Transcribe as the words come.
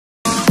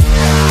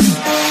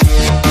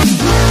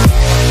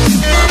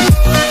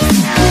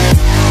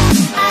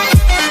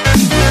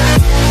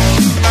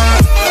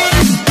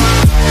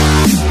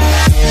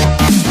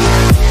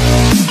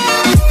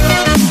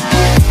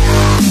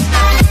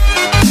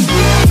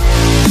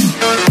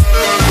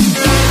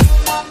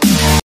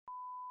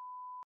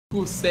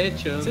Com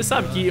 7 anos. Você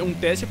sabe que um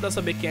teste pra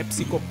saber quem é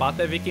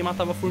psicopata é ver quem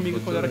matava formiga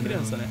quando era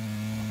criança, né?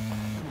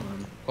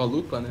 Com a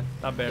lupa, né?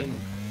 Tá aberto.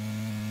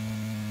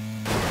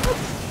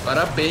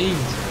 Parabéns.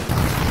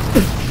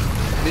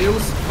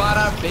 Meus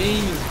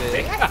parabéns,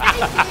 velho.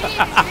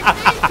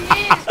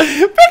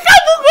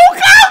 Pecado bugou o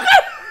carro,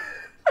 cara!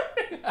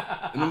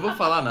 Eu não vou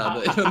falar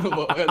nada. Eu não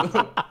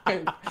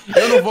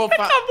vou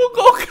falar.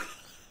 Bugou o carro.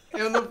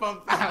 Eu não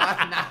vou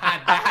falar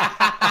nada.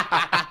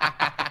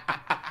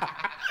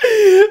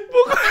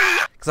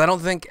 Because I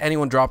don't think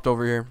anyone dropped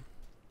over here.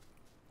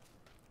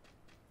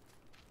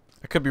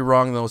 I could be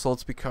wrong though, so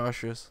let's be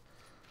cautious.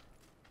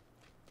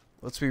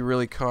 Let's be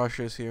really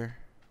cautious here.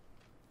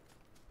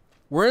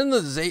 We're in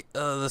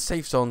the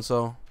safe zone,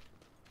 so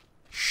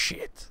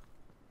shit.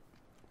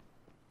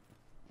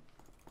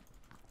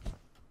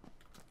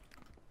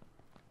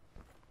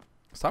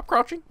 Stop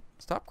crouching.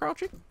 Stop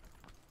crouching.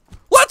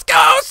 Let's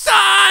go,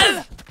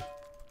 son!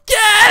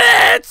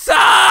 Get it,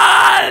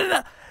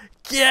 son!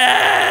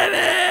 Get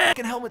it!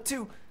 Fucking helmet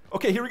too.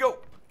 Okay, here we go.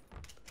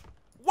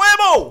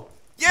 Whammo!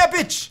 Yeah,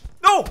 bitch!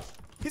 No!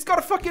 He's got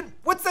a fucking...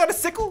 What's that, a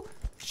sickle?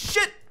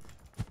 Shit!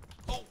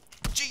 Oh,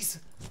 jeez.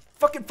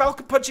 Fucking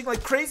falcon punching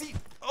like crazy.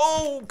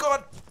 Oh,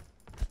 God.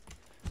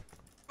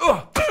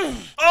 Ugh.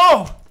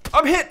 Oh!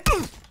 I'm hit!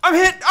 I'm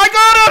hit! I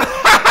got him!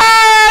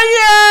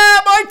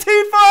 Yeah! My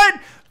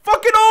T-Fine!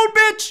 Fucking old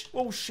bitch!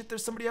 Oh, shit,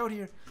 there's somebody out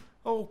here.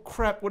 Oh,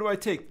 crap. What do I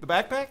take? The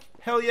backpack?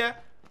 Hell yeah.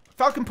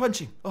 Falcon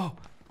punching. Oh.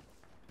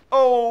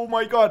 Oh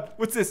my God,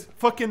 what's this?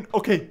 Fucking,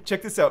 okay,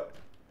 check this out.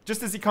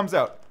 Just as he comes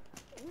out.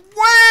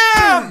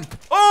 Wham!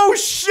 Oh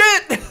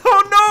shit!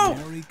 Oh no!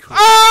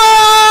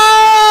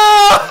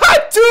 Ah!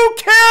 2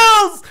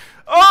 kills!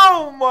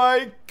 Oh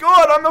my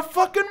God, I'm a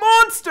fucking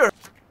monster!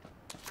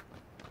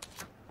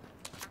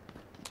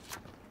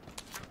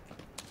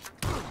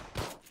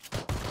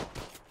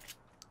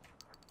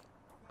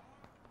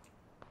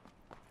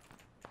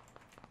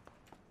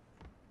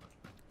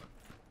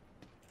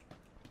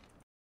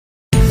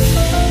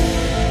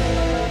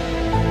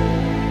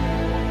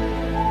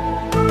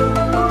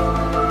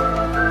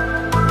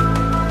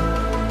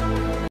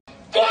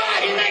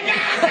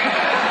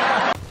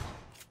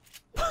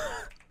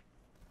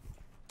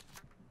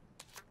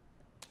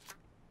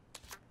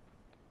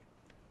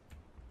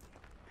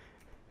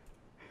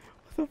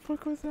 What the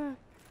fuck was that?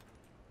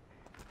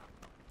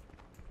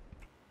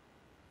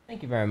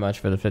 Thank you very much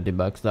for the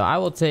 $50 though. I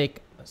will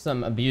take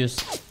some abuse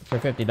for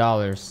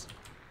 $50.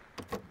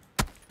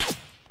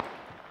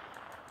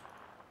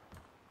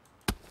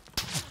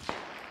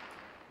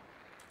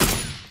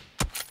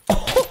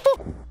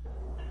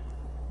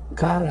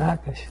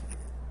 Caracas.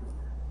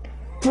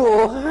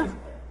 Porra!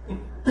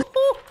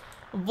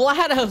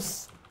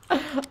 Blados!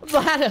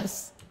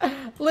 Blados!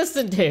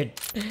 Listen, dude.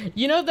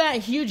 You know that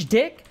huge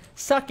dick?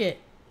 Suck it.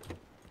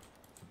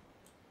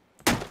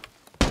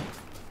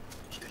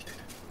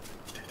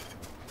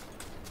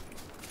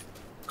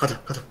 가자.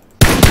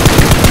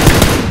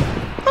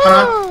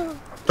 하나.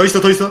 더 있어.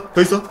 오케이.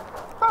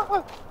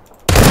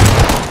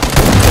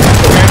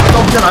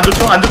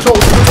 안 좋죠.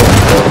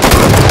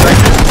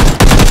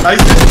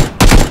 나이스.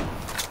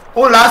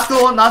 오, 라스트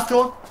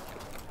원.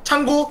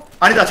 창고.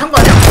 아니다, 창고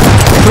아니야.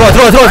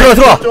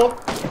 들어와.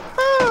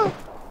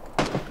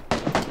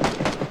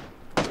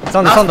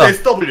 싸운다.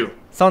 SW.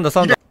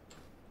 싸운다.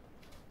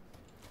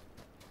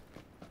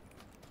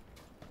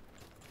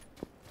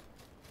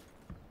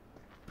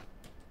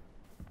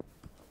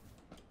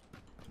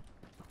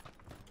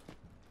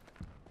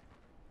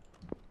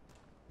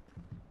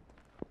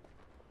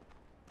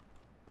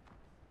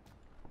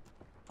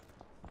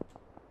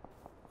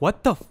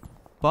 What the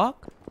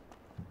fuck?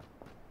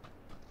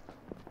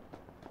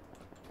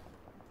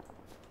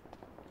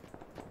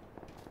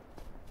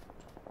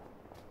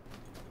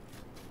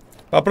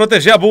 Pra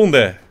proteger a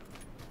bunda.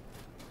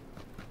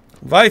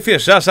 Vai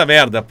fechar essa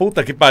merda.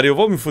 Puta que pariu.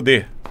 Vou me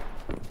fuder.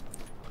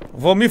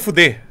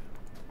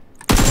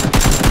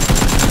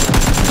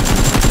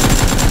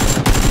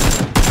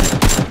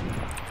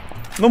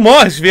 Não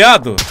morre, esse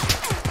viado.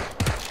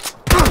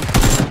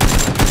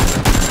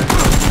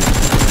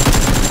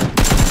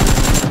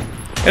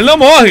 Ele não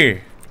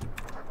morre.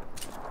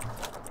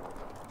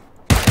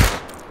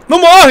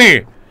 Não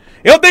morre.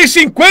 Eu dei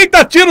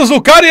 50 tiros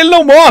no cara e ele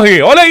não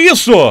morre. Olha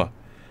isso.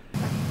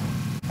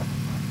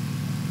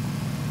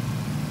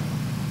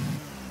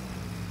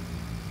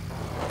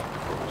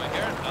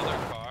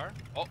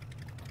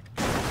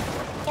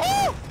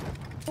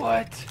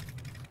 What?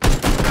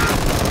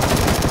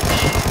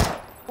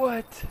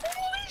 What?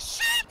 Holy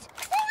shit!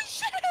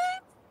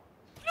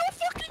 No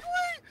fucking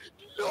way!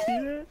 No! See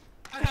that?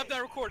 I have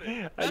that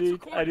recorded. I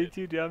need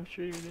to, dude. I'm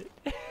streaming it.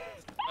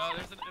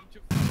 There's an M2.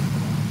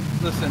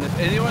 Listen, if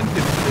anyone can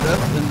hit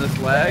us in this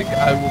lag,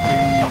 I will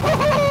be...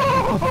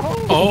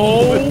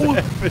 Oh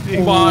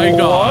my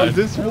God! Is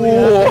this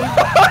really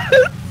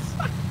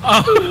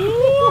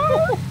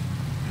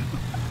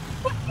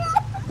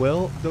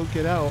Well, don't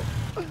get out.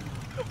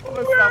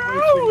 Where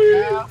are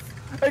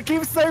we? It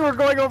keeps saying we're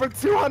going over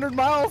 200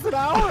 miles an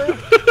hour.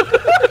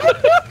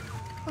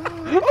 Oh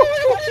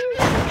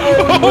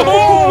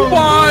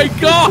my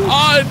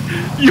god!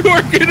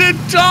 You're gonna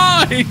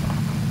die!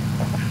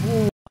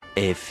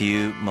 A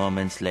few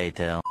moments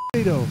later.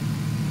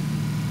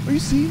 Are you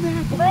seeing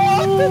that?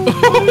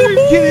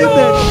 Get in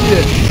that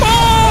shit!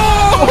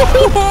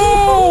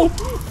 Oh!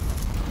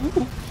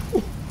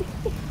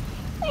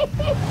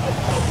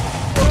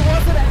 There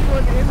wasn't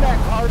anyone in that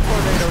car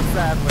tornado,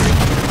 sadly.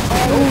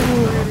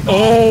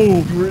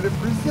 Oh! You were in it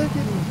for a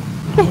second.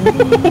 Oh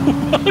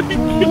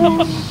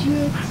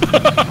shit!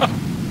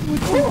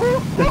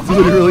 That's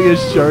literally a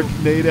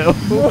Sharknado.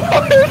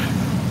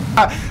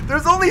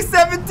 There's only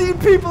 17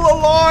 people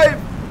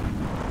alive!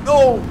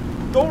 No!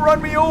 Don't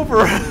run me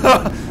over!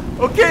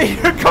 Okay,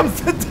 here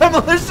comes the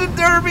demolition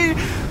derby!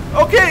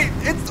 Okay,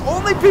 it's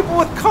only people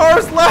with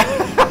cars left!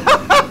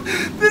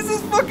 This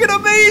is fucking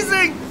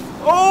amazing!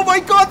 Oh my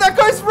god, that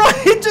guy's right!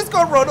 He just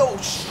got run! Oh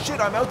shit,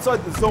 I'm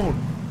outside the zone.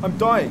 I'm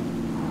dying.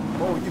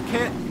 Oh, you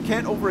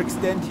can't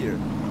overextend here.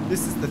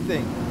 This is the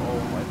thing. Oh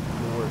my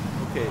lord.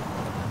 Okay.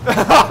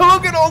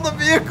 Look at all the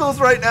vehicles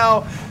right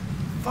now!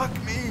 Fuck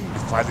me.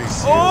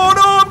 Oh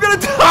no, I'm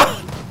gonna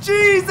die!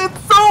 Jeez,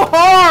 it's so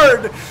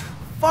hard!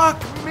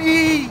 Fuck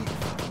me!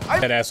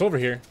 That ass over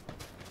here.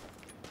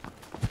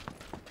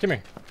 Come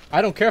here.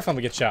 I don't care if I'm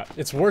gonna get shot.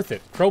 It's worth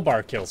it.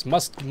 Crowbar kills.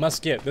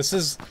 Must get. This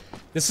is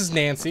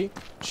Nancy.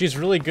 She's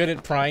really good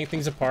at prying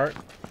things apart.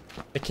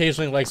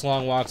 Occasionally likes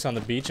long walks on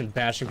the beach and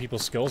bashing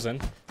people's skulls in.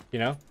 You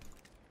know?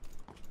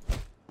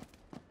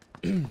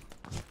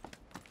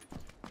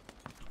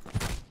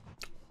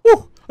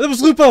 Woo! That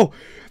was Lupo!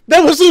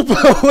 That was Lupo!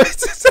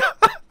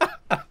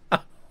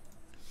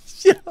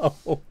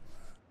 Yo!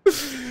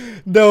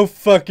 No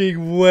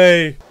fucking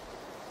way.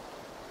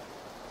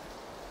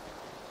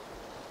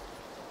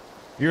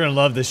 You're gonna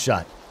love this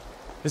shot.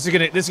 This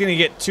is gonna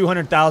get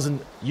 200,000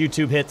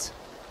 YouTube hits.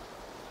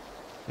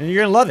 And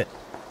you're gonna love it.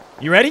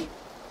 You ready?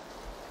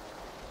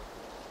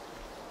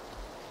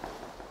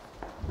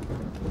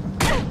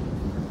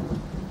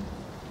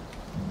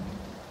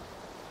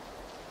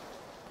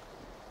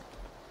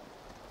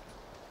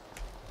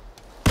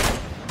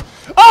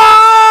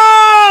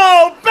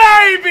 Oh,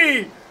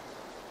 baby!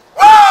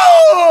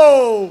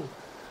 Whoa!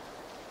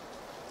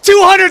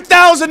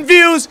 200,000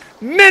 views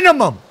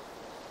minimum.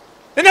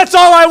 And that's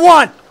all I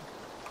want.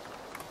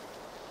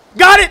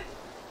 Got it?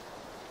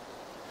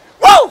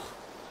 Whoa!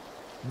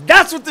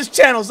 That's what this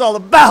channel's all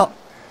about.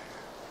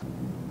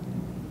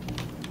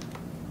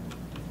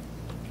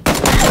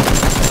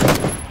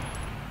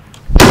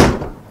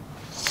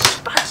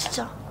 아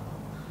진짜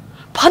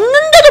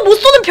봤는데도 못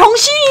쏘는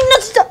병신이 있나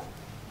진짜.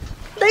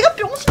 내가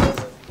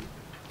병신이지.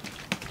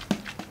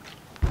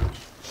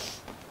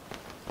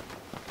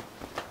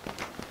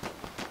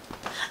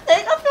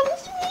 내가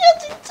병신이야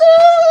진짜.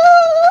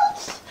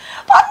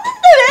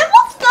 봤는데 왜 못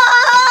쏴?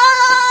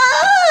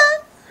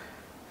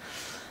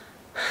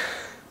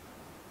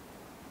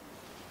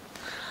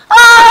 아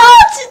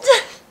진짜.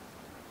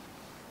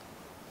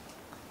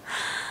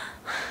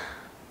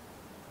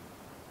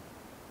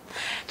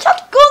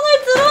 샷건을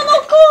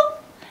들어놓고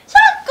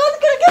샷건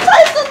그렇게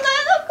잘 쏜다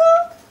해놓고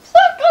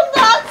샷건도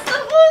안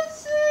쓰고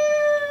씨.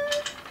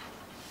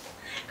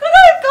 그럴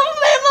건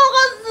왜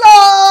먹었어?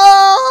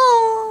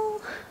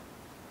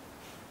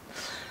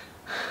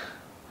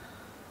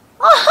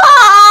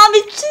 아하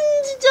미친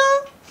진짜.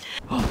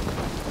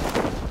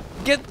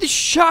 Get the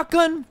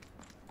shotgun.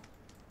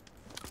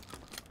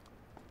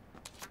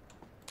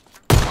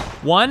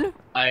 One.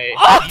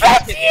 Oh,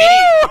 that's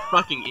you!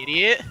 Fucking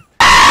idiot.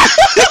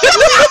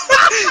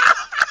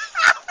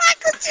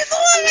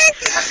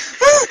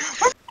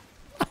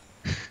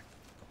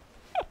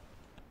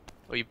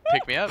 Oh, you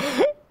pick me up?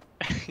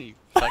 You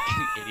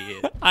fucking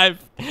idiot. I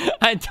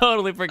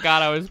totally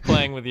forgot I was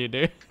playing with you,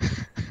 dude.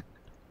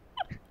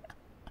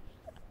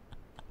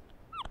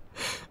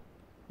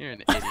 You're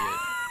an idiot.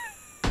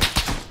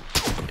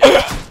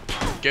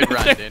 Good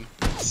run, dude.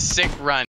 Sick run.